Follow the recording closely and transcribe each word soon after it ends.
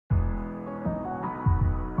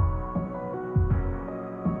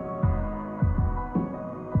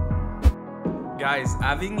Guys,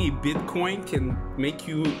 having a Bitcoin can make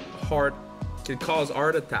you can cause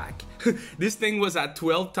heart attack. This thing was at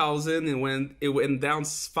 12,000 and it went down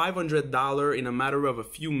 $500 in a matter of a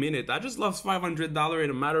few minutes. I just lost $500 in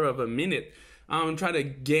a matter of a minute. I'm trying to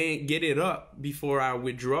get it up before I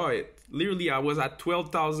withdraw it. Literally, I was at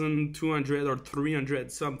 12,200 or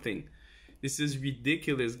 300 something. This is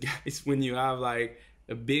ridiculous, guys, when you have like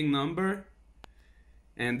a big number.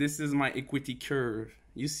 And this is my equity curve.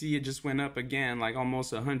 You see it just went up again, like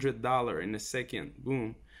almost $100 in a second.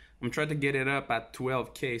 Boom. I'm trying to get it up at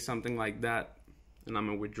 12K, something like that. And I'm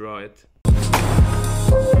gonna withdraw it.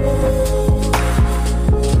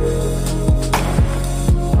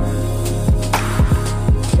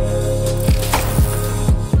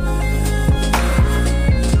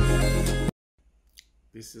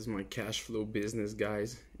 This is my cash flow business,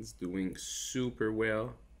 guys. It's doing super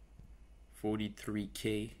well.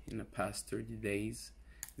 43K in the past 30 days.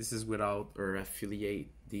 This is without our affiliate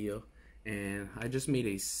deal. And I just made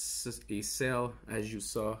a sale, as you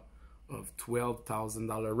saw, of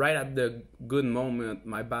 $12,000. Right at the good moment,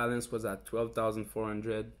 my balance was at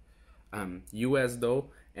 12,400 US though.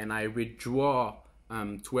 And I withdraw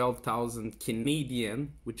 12,000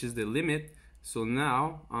 Canadian, which is the limit. So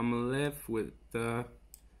now I'm left with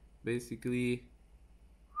basically,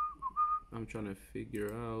 I'm trying to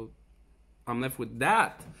figure out, I'm left with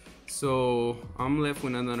that. So I'm left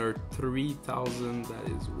with another 3,000 that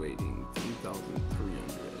is waiting.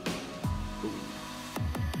 3,300.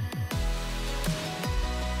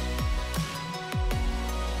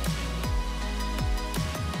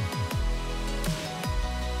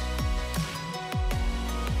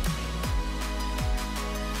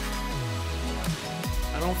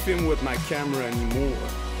 I don't film with my camera anymore.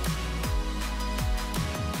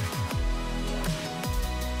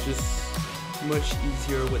 Just much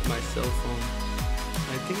easier with my cell phone.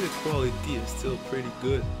 I think the quality is still pretty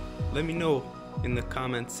good. Let me know in the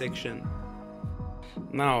comment section.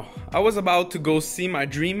 Now, I was about to go see my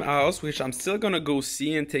dream house, which I'm still gonna go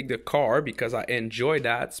see and take the car because I enjoy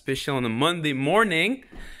that, especially on a Monday morning.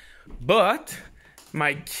 But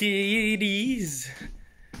my kitties,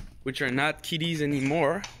 which are not kitties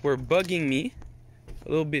anymore, were bugging me a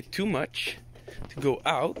little bit too much to go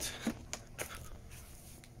out.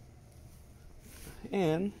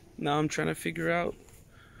 And now I'm trying to figure out,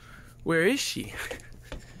 where is she?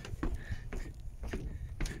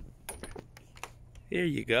 Here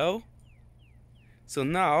you go. So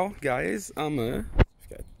now, guys, if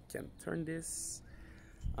I can turn this,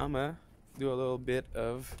 I'ma do a little bit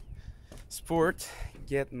of sport,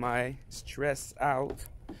 get my stress out,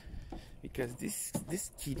 because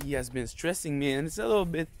this kitty has been stressing me, and it's a little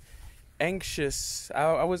bit anxious.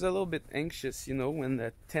 I was a little bit anxious, you know, when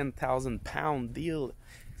the 10,000 pound deal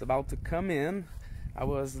is about to come in. I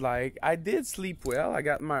was like, I did sleep well. I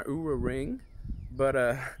got my Oura ring, but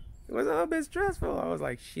it was a little bit stressful. I was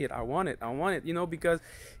like, shit, I want it, you know, because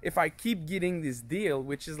if I keep getting this deal,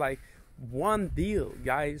 which is like one deal,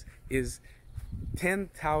 guys, is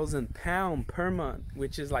 10,000 pound per month,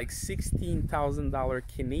 which is like $16,000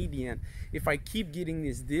 Canadian. If I keep getting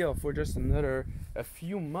this deal for just a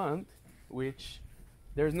few months, which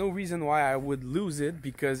there's no reason why I would lose it,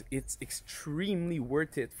 because it's extremely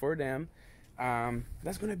worth it for them.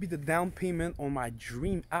 That's gonna be the down payment on my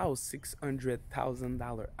dream house,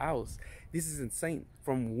 $600,000 house. This is insane,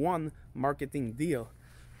 from one marketing deal.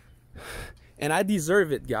 And I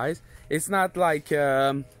deserve it, guys. It's not like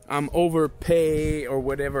I'm overpay or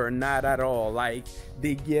whatever, not at all. Like,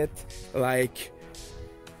 they get like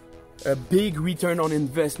a big return on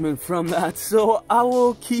investment from that. So I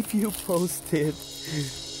will keep you posted.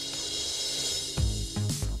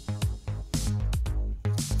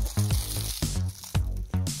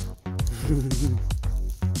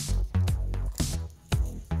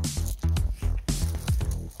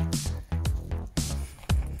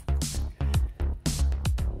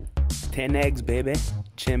 Ten eggs, baby.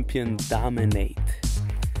 Champion dominate.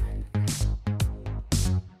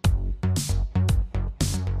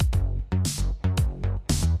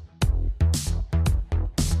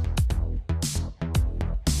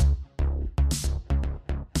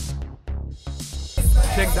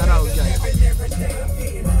 Check that out, guys.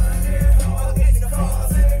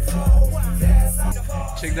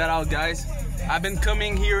 Check that out, guys. I've been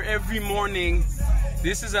coming here every morning.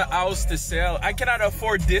 This is a house to sell. I cannot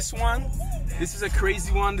afford this one. This is a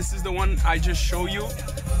crazy one. This is the one I just showed you.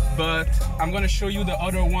 But I'm gonna show you the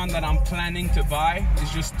other one that I'm planning to buy.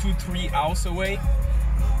 It's just 2-3 hours away.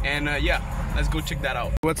 And yeah, let's go check that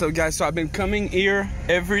out. What's up, guys? So I've been coming here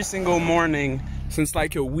every single morning since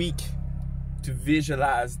like a week to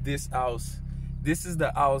visualize this house. This is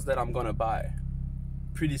the house that I'm gonna buy.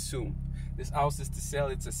 pretty soon. This house is to sell.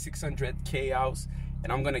 It's a 600K house,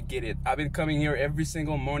 and I'm gonna get it. I've been coming here every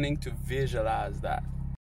single morning to visualize that.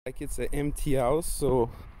 Like, it's an empty house, so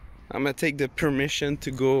I'm gonna take the permission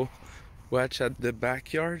to go watch at the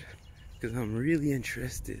backyard because I'm really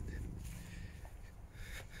interested.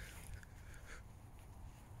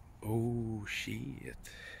 Oh shit.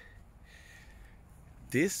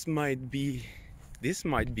 This might be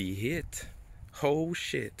it. Oh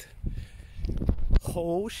shit.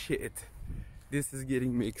 Oh shit. This is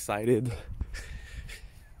getting me excited.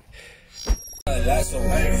 That's so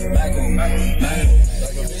like a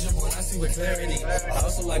vision when I see with clarity. I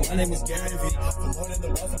also like my name is 𝐉𝐨𝐢𝐧 promoting the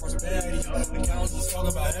wealth of prosperity. Accounts just talk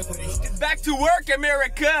about equity. Back to work,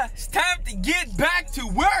 America! It's time to get back to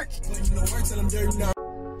work!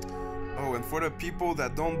 Oh, and for the people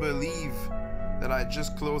that don't believe that I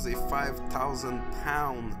just closed a 5,000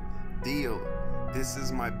 pound deal, this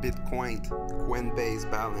is my Bitcoin Coinbase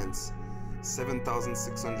balance,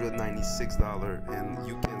 $7,696, and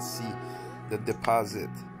you can see the deposit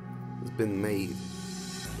has been made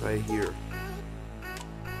right here.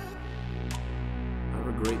 Have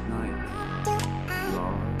a great night.